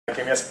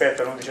che mi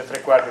aspetta alle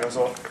 11:15, non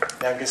so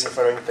neanche se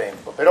farò in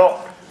tempo,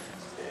 però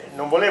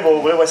non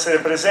volevo essere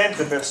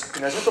presente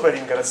innanzitutto per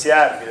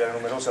ringraziarvi della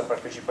numerosa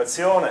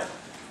partecipazione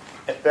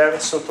e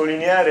per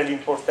sottolineare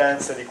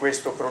l'importanza di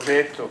questo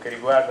progetto che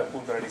riguarda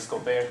appunto la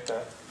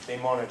riscoperta dei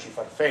monaci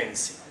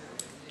Farfensi,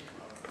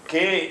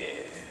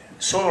 che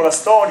sono la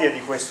storia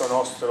di questo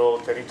nostro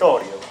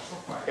territorio.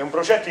 È un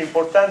progetto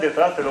importante,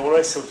 tra l'altro lo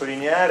volevo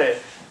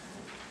sottolineare,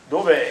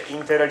 dove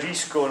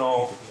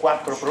interagiscono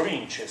 4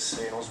 province,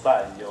 se non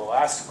sbaglio: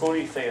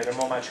 Ascoli,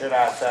 Fermo,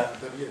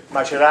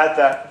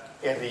 Macerata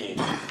e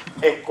Rieti.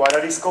 Ecco, alla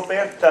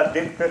riscoperta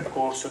del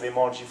percorso dei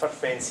monaci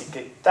Farfensi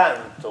che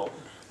tanto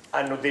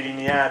hanno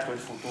delineato il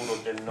futuro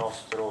del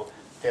nostro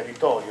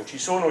territorio. Ci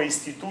sono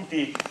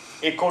istituti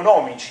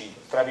economici,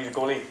 tra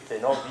virgolette,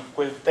 no, di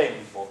quel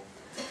tempo,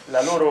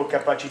 la loro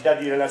capacità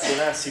di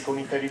relazionarsi con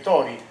i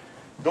territori,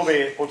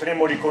 dove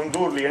potremmo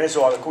ricondurli, che ne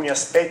so, alcuni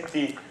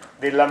aspetti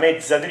della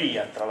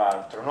mezzadria, tra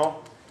l'altro,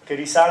 no? Che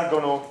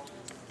risalgono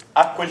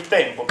a quel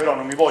tempo, però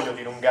non mi voglio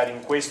dilungare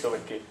in questo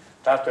perché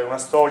tra l'altro è una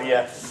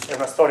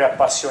storia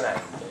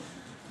appassionante.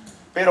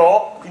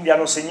 Però quindi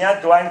hanno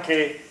segnato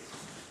anche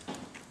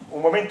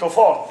un momento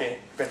forte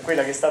per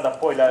quella che è stata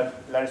poi la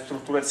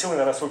ristrutturazione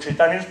della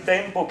società nel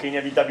tempo, che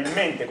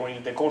inevitabilmente con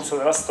il decorso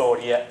della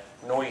storia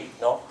noi,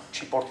 no,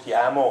 ci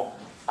portiamo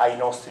ai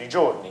nostri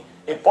giorni,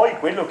 e poi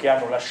quello che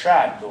hanno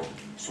lasciato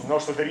sul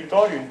nostro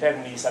territorio in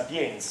termini di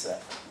sapienza,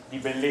 di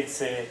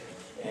bellezze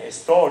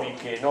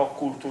storiche, no,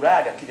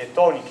 culturali,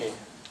 architettoniche,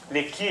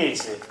 le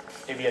chiese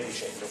e via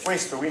dicendo.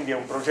 Questo quindi è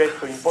un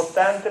progetto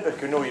importante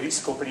perché noi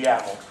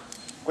riscopriamo,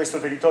 questo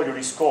territorio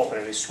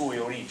riscopre le sue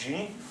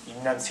origini,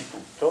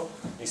 innanzitutto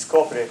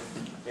riscopre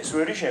le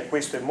sue origini, e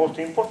questo è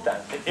molto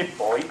importante. E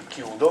poi,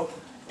 chiudo,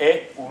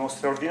 è uno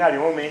straordinario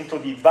momento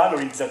di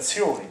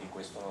valorizzazione di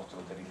questo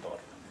nostro territorio.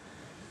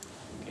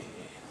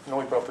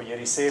 Noi proprio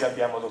ieri sera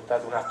abbiamo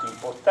adottato un atto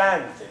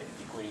importante,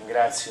 di cui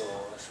ringrazio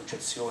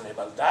l'associazione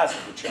Valdaso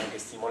che ci ha anche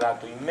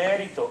stimolato in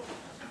merito.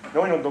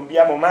 Noi non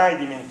dobbiamo mai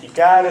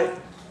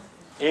dimenticare,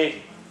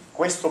 e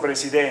questo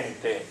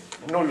Presidente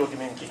non lo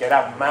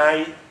dimenticherà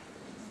mai,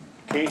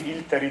 che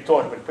il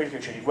territorio, per quel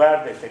che ci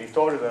riguarda, il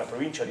territorio della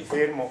provincia di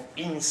Fermo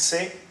in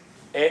sé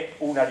è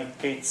una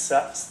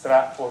ricchezza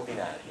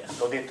straordinaria.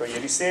 L'ho detto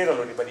ieri sera,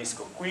 lo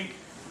ribadisco qui,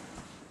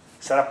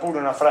 sarà pure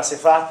una frase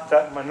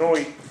fatta, ma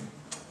noi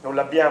non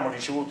l'abbiamo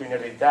ricevuto in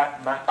eredità,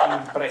 ma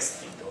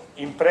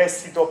in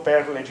prestito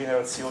per le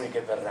generazioni che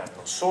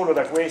verranno. Solo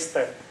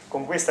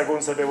con questa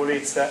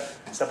consapevolezza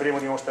sapremo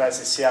dimostrare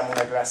se siamo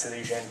una classe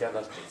dirigente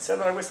all'altezza.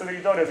 Allora questo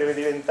territorio deve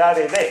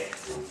diventare, ed è,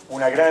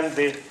 una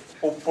grande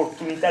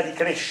opportunità di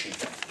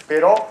crescita,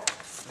 però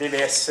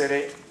deve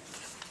essere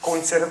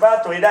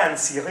conservato ed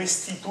anzi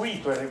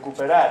restituito e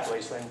recuperato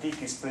ai suoi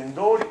antichi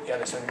splendori e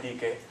alle sue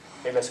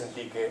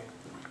antiche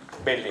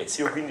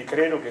bellezze. Io quindi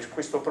credo che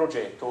questo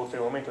progetto, oltre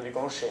al momento di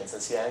conoscenza,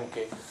 sia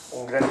anche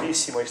un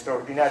grandissimo e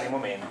straordinario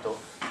momento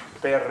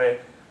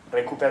per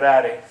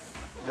recuperare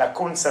la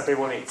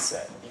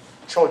consapevolezza di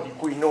ciò di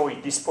cui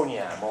noi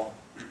disponiamo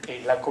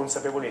e la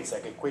consapevolezza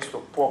che questo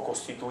può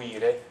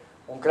costituire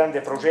un grande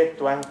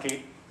progetto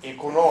anche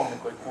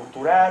economico e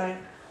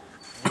culturale,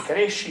 di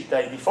crescita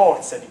e di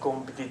forza, di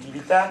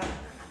competitività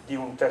di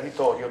un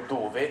territorio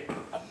dove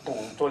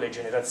appunto le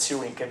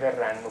generazioni che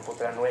verranno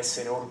potranno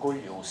essere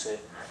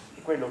orgogliose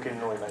di quello che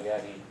noi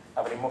magari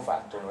avremmo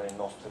fatto nel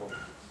nostro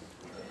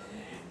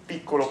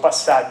piccolo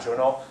passaggio,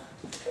 no?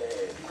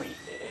 Qui.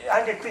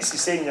 Anche qui si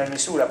segna a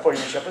misura, poi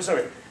dice il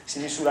professore, si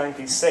misura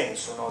anche il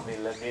senso, no,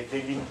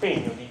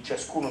 dell'impegno di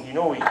ciascuno di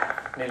noi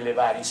nelle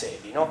varie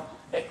sedi, no?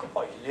 Ecco,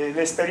 poi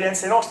le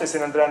esperienze nostre se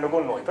ne andranno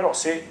con noi, però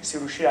se si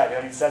riuscirà a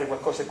realizzare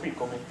qualcosa qui,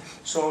 come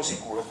sono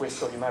sicuro,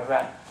 questo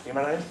rimarrà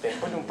nel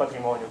tempo, ed è un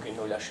patrimonio che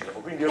noi lasceremo.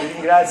 Quindi io vi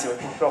ringrazio e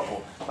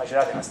purtroppo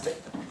Macerata mi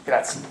aspetta.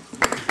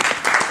 Grazie.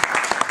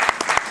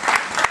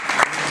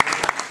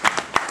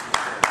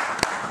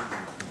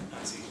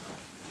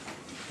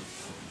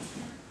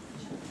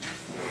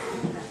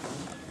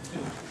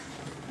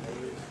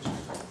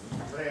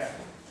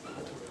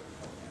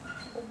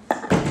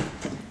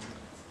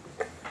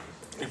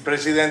 Il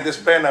Presidente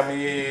Spena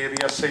mi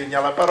riassegna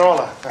la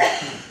parola,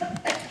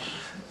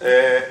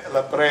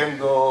 la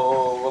prendo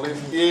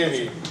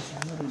volentieri,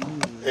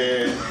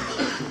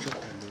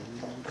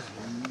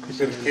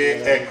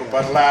 perché ecco,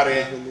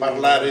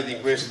 parlare di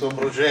questo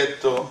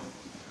progetto,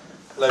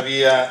 la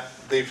via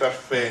dei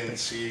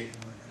Farfensi,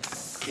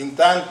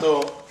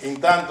 intanto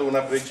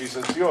una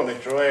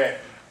precisazione, cioè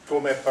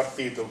come è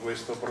partito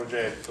questo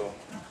progetto.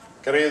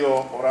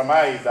 Credo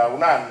oramai da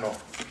un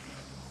anno,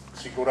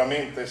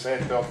 sicuramente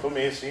 7-8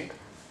 mesi,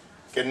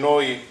 che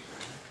noi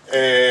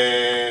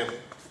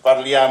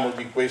parliamo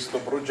di questo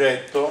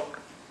progetto.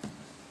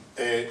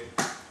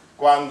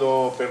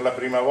 Quando per la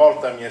prima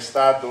volta mi è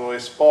stato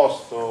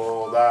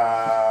esposto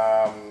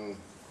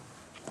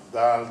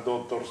dal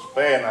dottor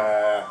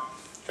Spena,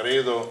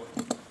 credo,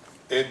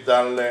 e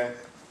dal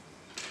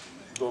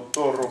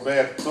dottor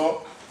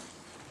Roberto,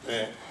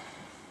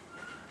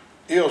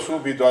 io ho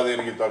subito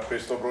aderito a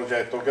questo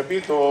progetto,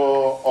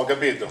 ho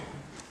capito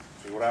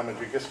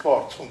figuriamoci che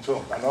sforzo,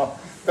 insomma, no?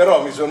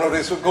 Però mi sono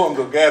reso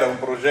conto che era un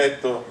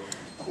progetto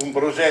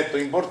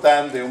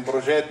importante, un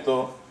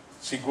progetto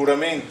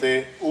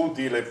sicuramente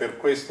utile per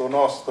questo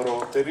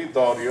nostro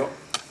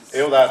territorio,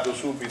 e ho dato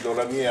subito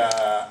la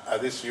mia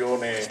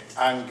adesione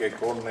anche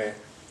con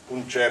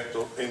un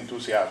certo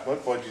entusiasmo, e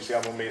poi ci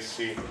siamo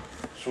messi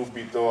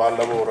subito al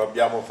lavoro.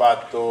 Abbiamo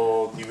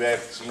fatto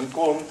diversi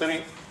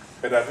incontri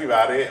per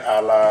arrivare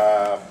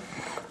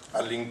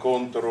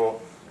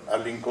all'incontro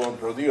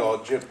di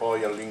oggi, e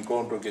poi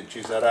all'incontro che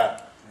ci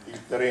sarà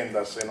il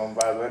 30, se non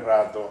vado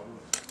errato,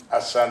 a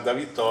Santa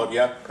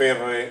Vittoria,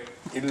 per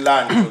il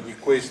lancio di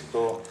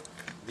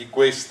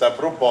questa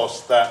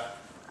proposta,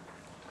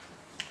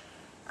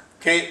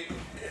 che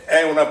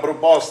è una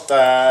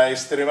proposta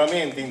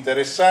estremamente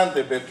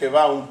interessante, perché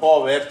va un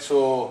po'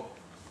 verso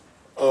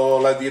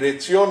la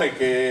direzione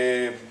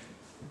e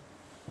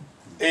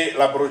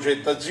la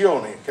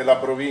progettazione che la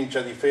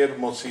provincia di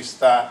Fermo si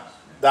sta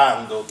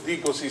dando.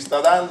 Dico si sta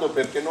dando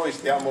perché noi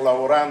stiamo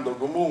lavorando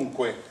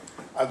comunque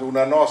ad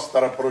una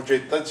nostra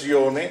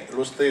progettazione,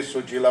 lo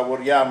stesso ci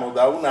lavoriamo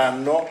da un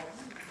anno,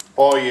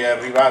 poi è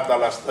arrivata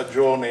la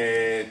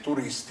stagione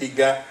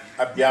turistica,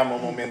 abbiamo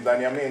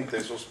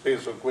momentaneamente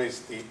sospeso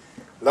questi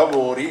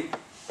lavori,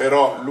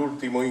 però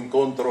l'ultimo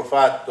incontro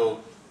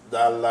fatto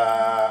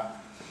dal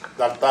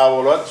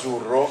tavolo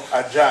azzurro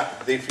ha già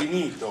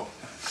definito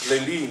le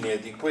linee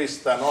di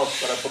questa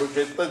nostra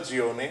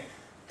progettazione,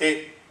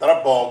 e tra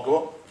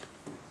poco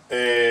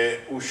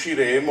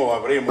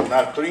avremo un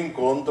altro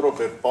incontro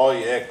per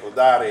poi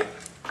dare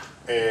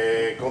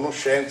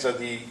conoscenza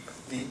di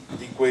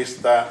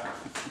questa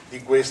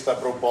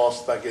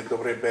proposta, che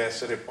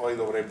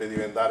dovrebbe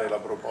diventare la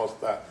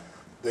proposta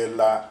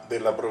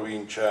della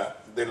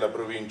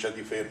provincia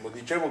di Fermo.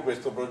 Dicevo,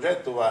 questo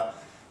progetto va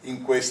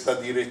in questa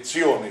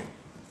direzione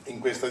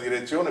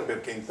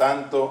perché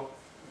intanto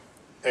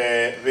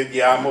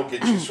vediamo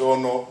che ci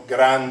sono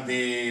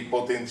grandi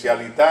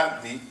potenzialità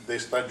di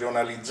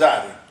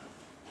destagionalizzare,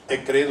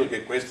 e credo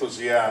che questo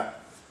sia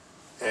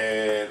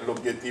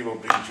l'obiettivo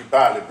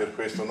principale per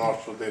questo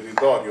nostro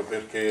territorio,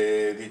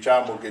 perché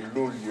diciamo che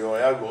luglio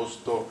e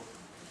agosto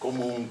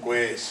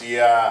comunque,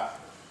 sia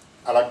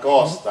alla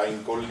costa,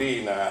 in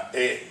collina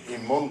e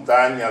in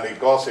montagna, le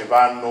cose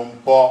vanno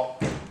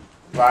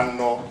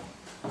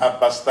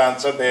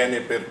abbastanza bene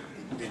per,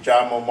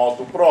 diciamo,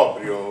 motu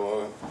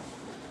proprio,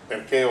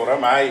 perché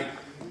oramai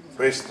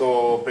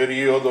questo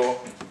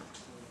periodo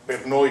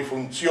per noi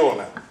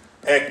funziona.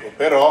 Ecco,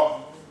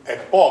 però è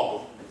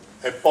poco.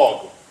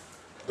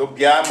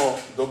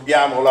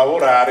 Dobbiamo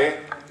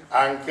lavorare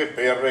anche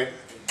per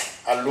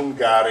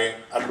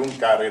allungare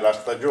la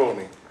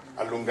stagione,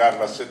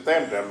 allungarla a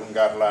settembre,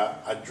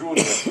 allungarla a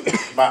giugno,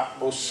 ma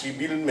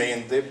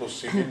possibilmente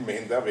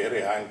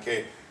avere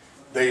anche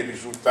dei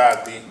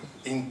risultati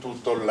in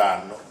tutto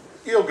l'anno.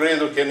 Io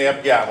credo che ne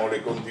abbiamo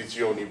le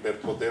condizioni per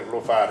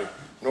poterlo fare,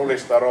 non le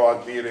starò a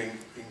dire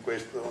in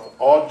questo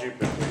oggi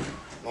perché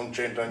non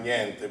c'entra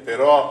niente,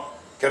 però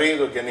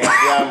credo che ne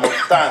abbiamo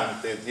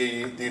tante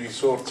di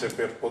risorse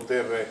per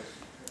poter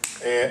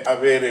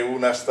avere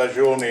una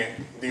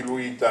stagione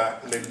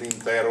diluita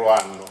nell'intero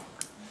anno,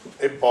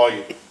 e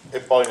poi ne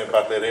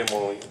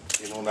parleremo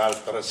in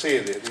un'altra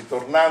sede.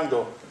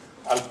 Ritornando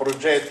al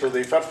progetto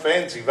dei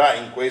Farfensi, va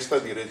in questa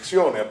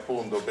direzione,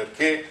 appunto,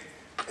 perché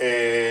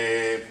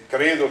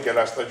credo che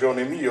la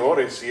stagione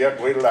migliore sia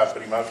quella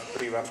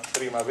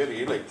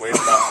primaverile e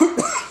quella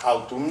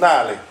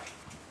autunnale,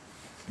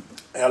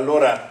 e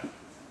allora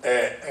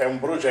è un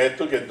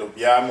progetto che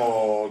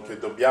dobbiamo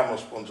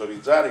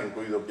sponsorizzare, in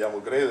cui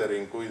dobbiamo credere,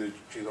 in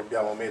cui ci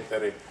dobbiamo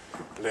mettere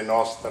le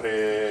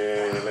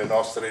nostre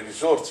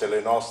risorse,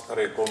 le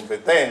nostre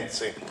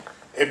competenze,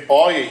 e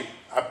poi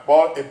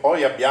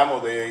abbiamo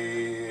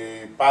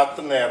dei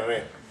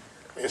partner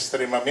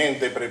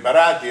estremamente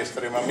preparati,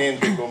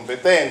 estremamente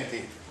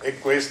competenti, e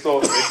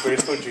questo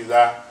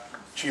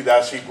ci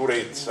dà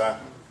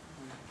sicurezza.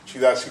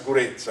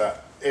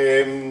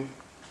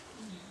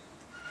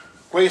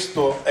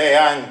 Questo è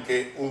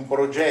anche un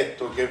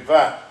progetto che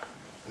va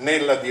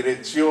nella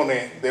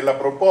direzione della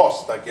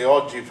proposta che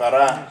oggi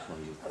farà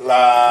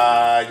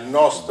il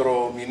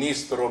nostro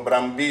ministro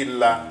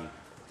Brambilla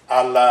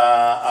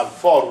al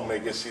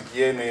forum che si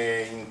tiene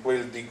in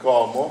quel di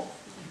Como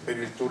per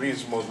il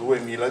turismo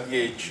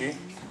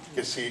 2010,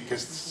 che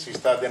si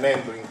sta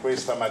tenendo in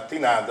questa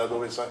mattinata,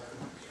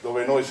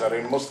 dove noi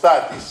saremmo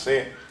stati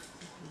se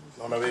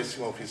non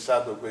avessimo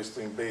fissato questo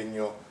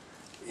impegno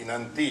in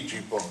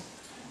anticipo.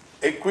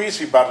 E qui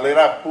si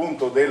parlerà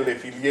appunto delle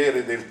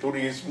filiere del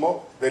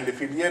turismo, delle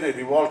filiere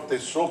rivolte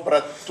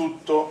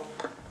soprattutto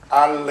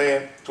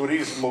al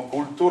turismo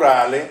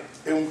culturale,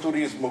 e un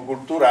turismo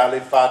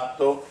culturale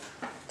fatto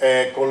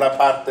con la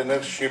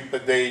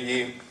partnership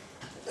degli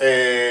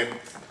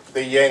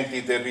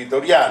enti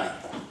territoriali.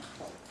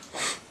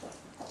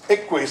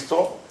 E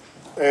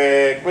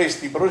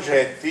questi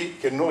progetti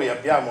che noi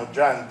abbiamo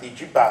già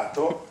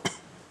anticipato,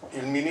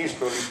 il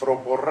Ministro li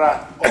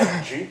proporrà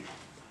oggi,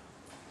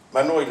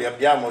 ma noi li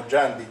abbiamo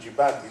già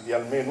anticipati di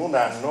almeno un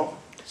anno,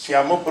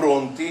 siamo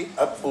pronti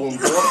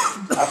appunto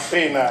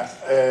appena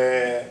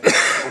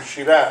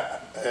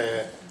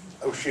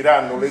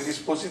usciranno le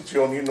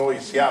disposizioni,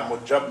 noi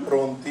siamo già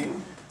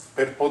pronti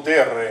per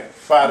poter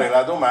fare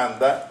la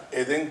domanda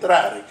ed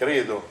entrare,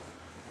 credo,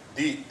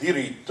 di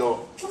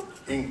diritto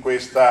in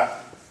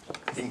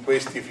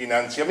questi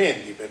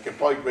finanziamenti, perché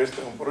poi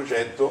questo è un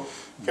progetto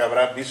che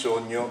avrà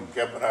bisogno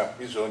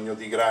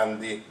di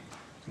grandi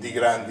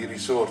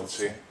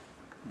risorse.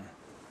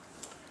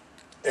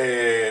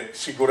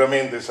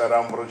 Sicuramente sarà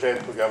un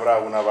progetto che avrà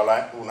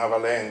una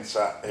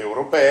valenza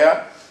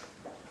europea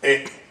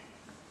e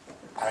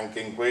anche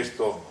in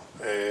questo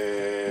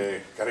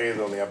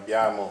credo ne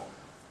abbiamo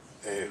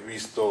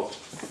visto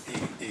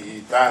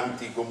i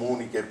tanti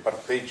comuni che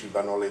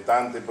partecipano, le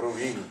tante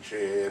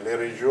province, le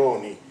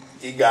regioni,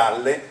 i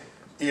GAL.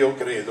 Io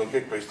credo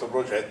che questo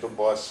progetto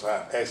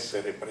possa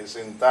essere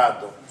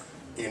presentato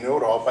in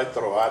Europa e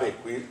trovare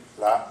qui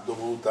la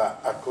dovuta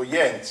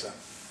accoglienza.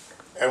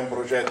 È un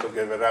progetto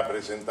che verrà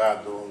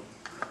presentato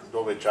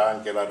dove c'è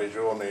anche la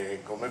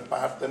regione come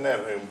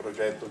partner, è un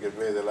progetto che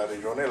vede la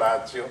regione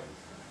Lazio,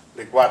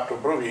 le 4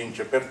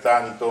 province,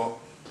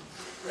 pertanto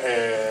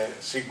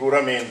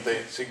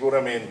sicuramente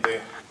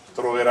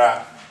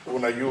troverà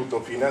un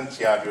aiuto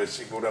finanziario e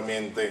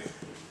sicuramente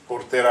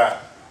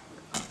porterà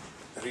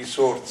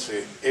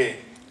risorse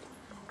e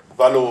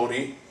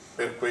valori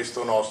per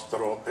questo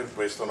nostro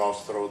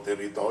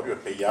territorio e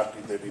per gli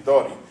altri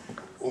territori.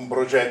 Un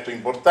progetto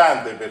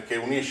importante perché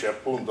unisce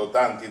appunto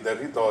tanti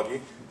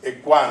territori e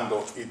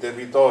quando i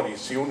territori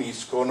si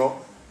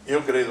uniscono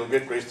io credo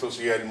che questo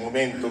sia il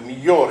momento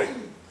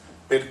migliore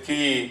per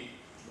chi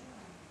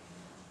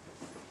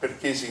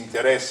si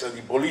interessa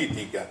di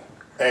politica.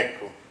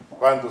 Ecco,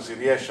 quando si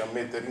riesce a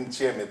mettere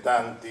insieme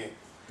tanti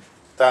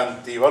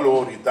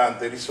valori,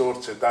 tante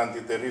risorse,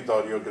 tanti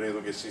territori, io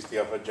credo che si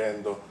stia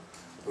facendo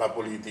la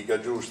politica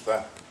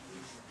giusta.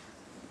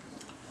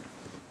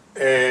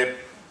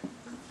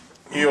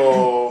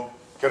 Io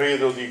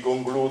credo di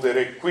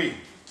concludere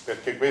qui,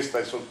 perché questa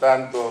è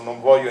soltanto, non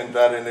voglio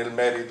entrare nel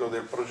merito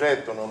del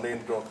progetto, non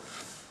entro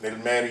nel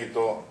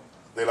merito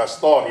della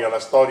storia. La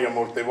storia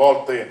molte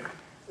volte,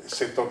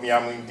 se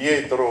torniamo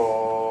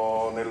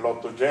indietro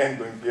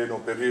nell'Ottocento, in pieno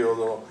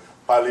periodo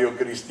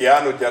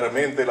paleocristiano,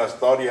 chiaramente la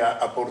storia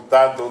ha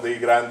portato dei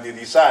grandi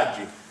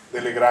disagi,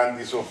 delle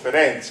grandi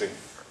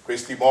sofferenze.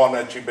 Questi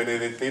monaci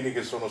benedettini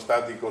che sono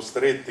stati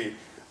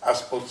costretti a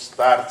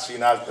spostarsi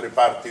in altre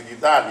parti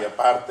d'Italia,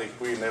 parte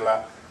qui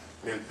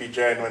nel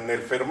Piceno e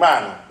nel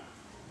Fermano.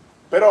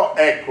 Però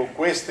ecco,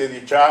 queste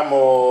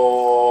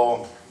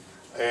diciamo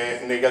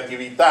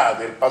negatività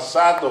del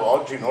passato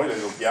oggi noi le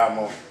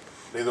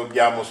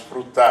dobbiamo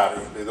sfruttare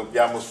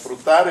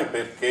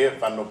perché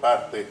fanno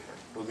parte,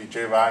 lo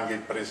diceva anche il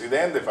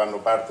Presidente, fanno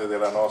parte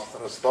della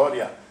nostra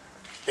storia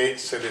e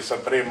se le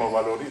sapremo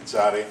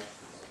valorizzare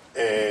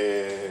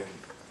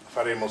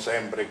faremo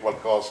sempre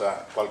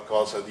qualcosa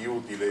di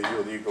utile.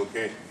 Io dico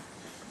che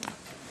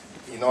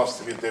i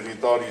nostri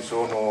territori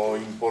sono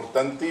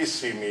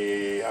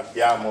importantissimi,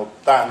 abbiamo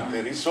tante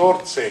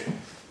risorse,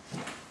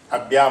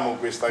 abbiamo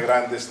questa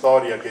grande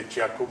storia che ci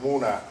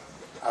accomuna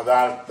ad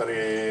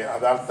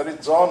altre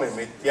zone,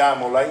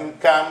 mettiamola in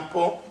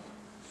campo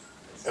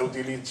e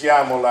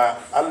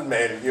utilizziamola al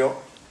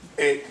meglio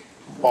e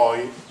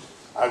poi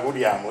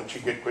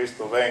auguriamoci che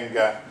questo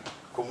venga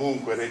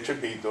comunque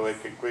recepito e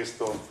che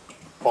questo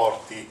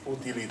porti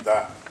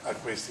utilità a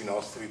questi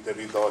nostri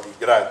territori.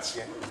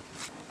 Grazie.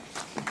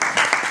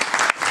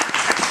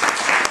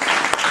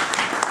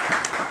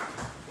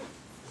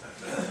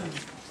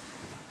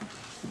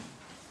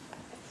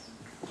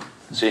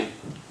 Sì,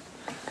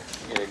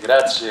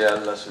 grazie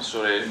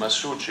all'assessore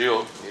Massucci.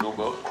 Io mi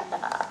rubo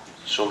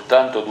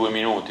soltanto 2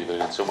 minuti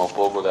perché insomma ho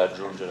poco da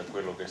aggiungere a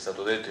quello che è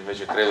stato detto,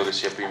 invece credo che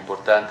sia più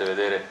importante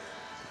vedere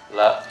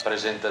la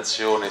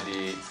presentazione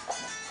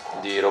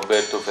di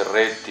Roberto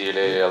Ferretti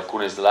e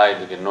alcune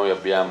slide che noi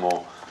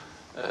abbiamo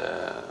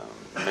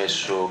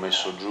messo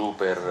giù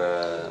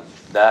per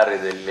dare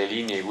delle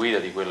linee guida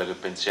di quella che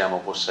pensiamo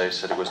possa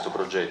essere questo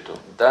progetto.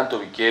 Intanto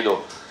vi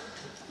chiedo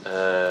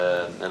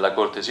nella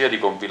cortesia di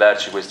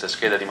compilarci questa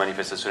scheda di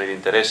manifestazione di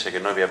interesse che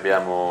noi vi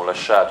abbiamo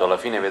lasciato. Alla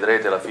fine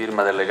vedrete la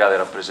firma del legale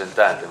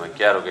rappresentante, ma è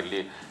chiaro che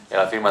lì è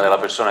la firma della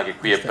persona che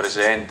qui è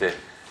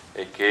presente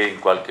e che in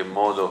qualche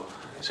modo,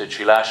 se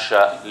ci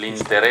lascia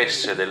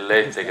l'interesse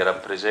dell'ente che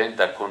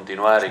rappresenta, a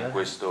continuare in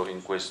questo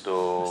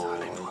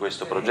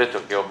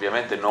progetto che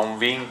ovviamente non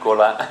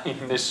vincola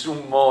in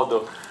nessun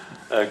modo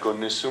con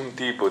nessun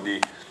tipo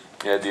di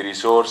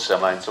risorsa,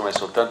 ma insomma è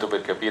soltanto per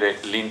capire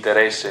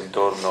l'interesse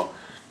intorno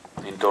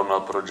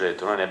al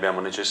progetto. Noi ne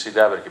abbiamo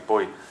necessità perché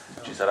poi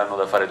ci saranno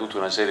da fare tutta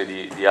una serie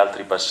di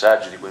altri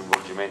passaggi di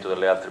coinvolgimento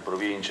delle altre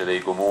province, dei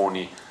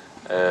comuni,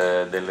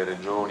 delle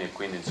regioni, e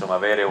quindi insomma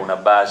avere una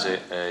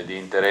base di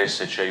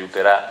interesse ci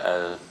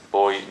aiuterà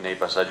poi nei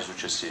passaggi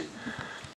successivi.